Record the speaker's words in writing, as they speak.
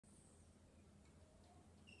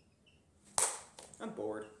I'm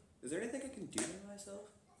bored. Is there anything I can do to myself?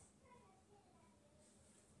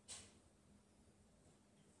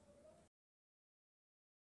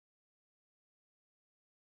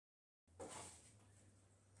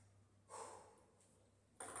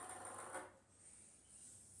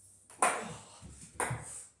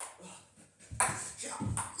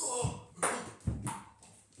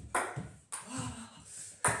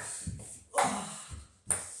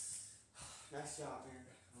 Nice job, man.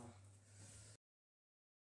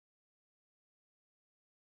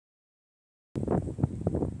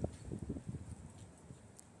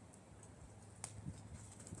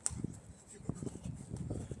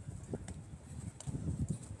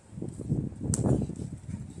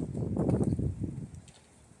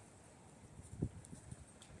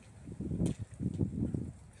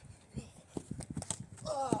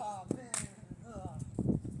 Oh, man.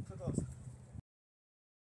 So close.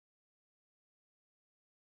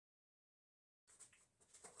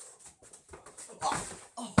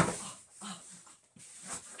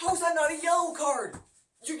 How's that not a yellow card?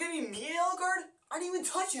 You're giving me a yellow card? I didn't even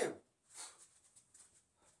touch him.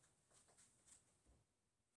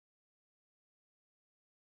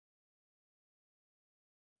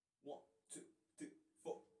 One, two, three,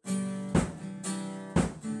 four.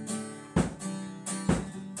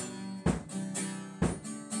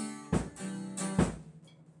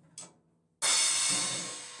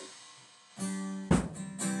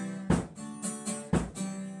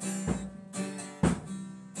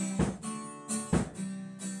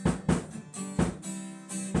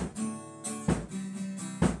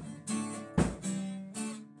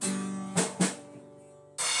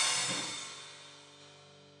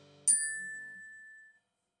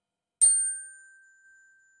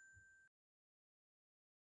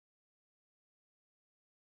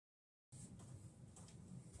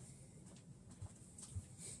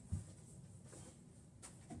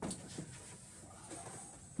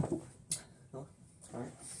 No?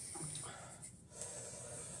 Alright.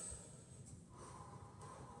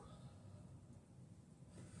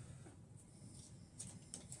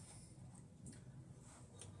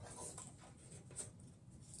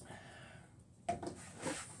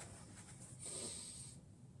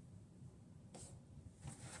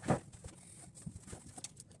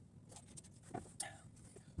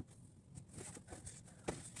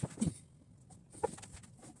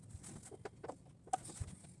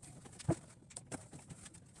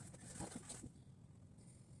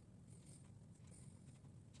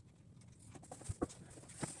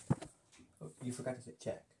 Oh, you forgot to say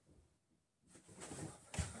check.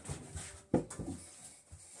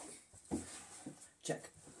 Check.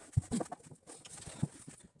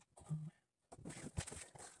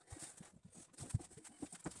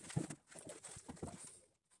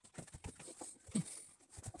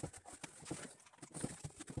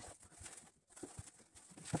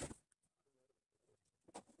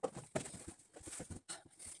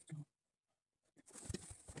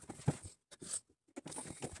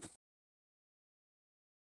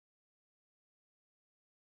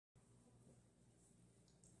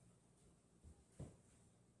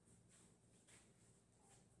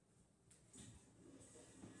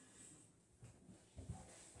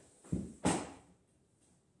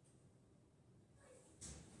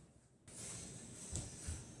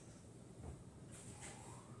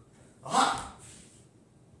 Aha!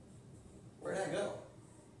 Where'd I go?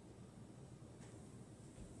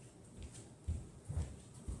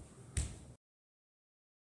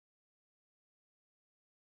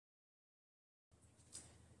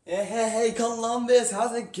 Hey, Columbus,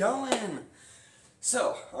 how's it going?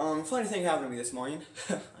 So, funny thing happened to me this morning.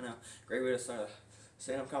 I know, great way to start a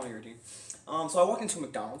stand-up comedy routine. So I walked into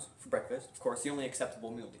McDonald's for breakfast, of course, the only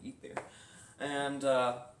acceptable meal to eat there. And,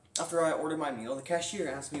 after I ordered my meal, the cashier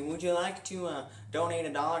asked me, would you like to, donate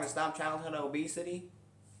 $1 to stop childhood obesity?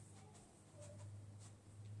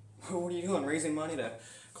 What are you doing, raising money to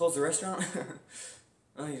close the restaurant?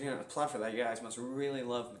 Oh, you didn't apply for that. You guys must really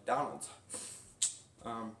love McDonald's.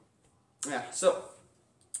 Yeah, so,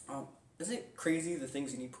 isn't it crazy the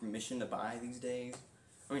things you need permission to buy these days?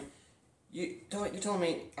 I mean, you're telling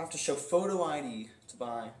me I have to show photo ID to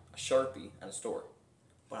buy a Sharpie at a store,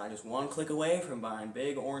 but I'm just one click away from buying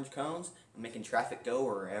big orange cones and making traffic go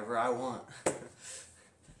wherever I want.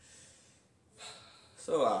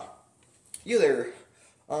 So, you there,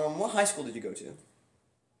 what high school did you go to?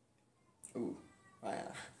 Ooh, I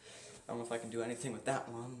don't know if I can do anything with that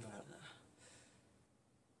one, but...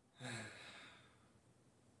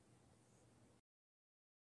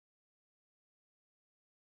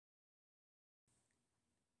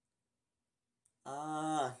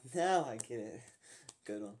 Ah, now I get it.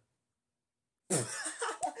 Good one.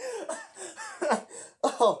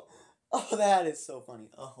 Oh, oh, that is so funny.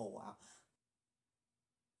 Oh, wow.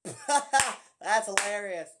 That's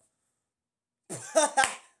hilarious.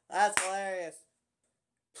 That's hilarious.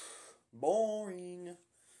 Boring.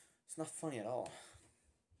 It's not funny at all.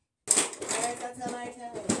 That's my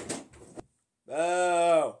turn.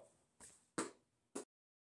 Oh.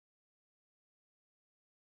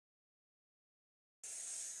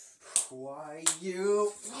 Why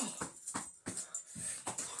you?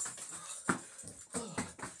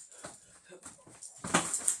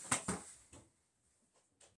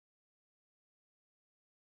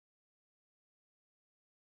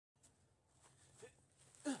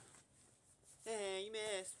 Hey, you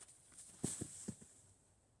missed.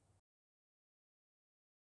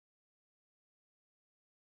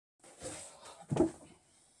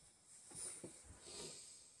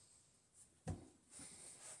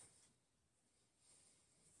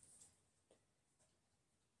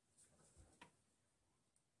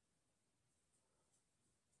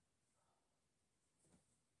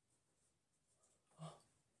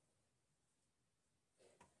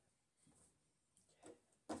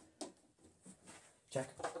 Check.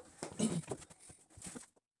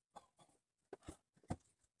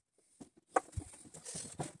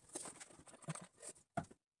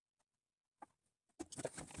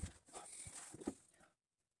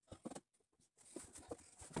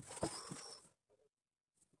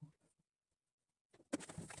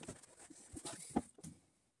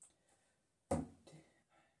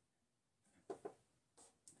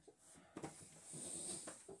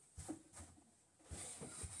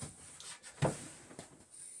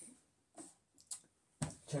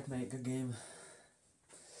 Checkmate, good game.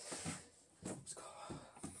 Let's go.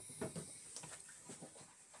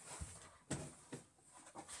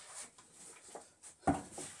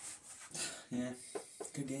 Yeah,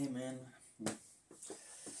 good game, man.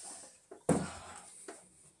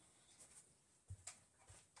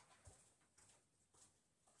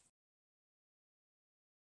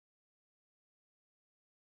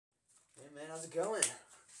 Hey, man, how's it going?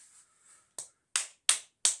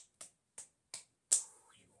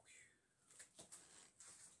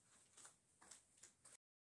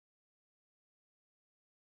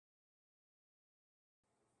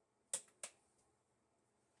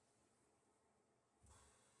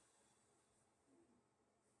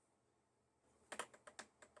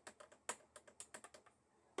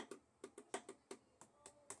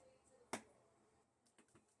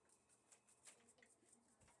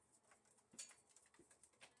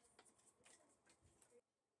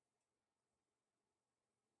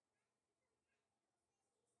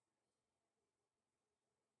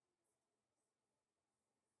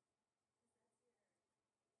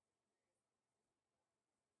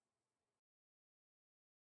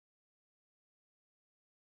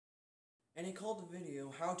 And he called the video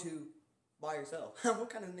 "How to By Yourself." What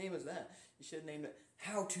kind of name is that? You should have named it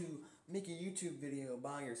 "How to Make a YouTube Video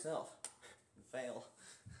By Yourself." Fail.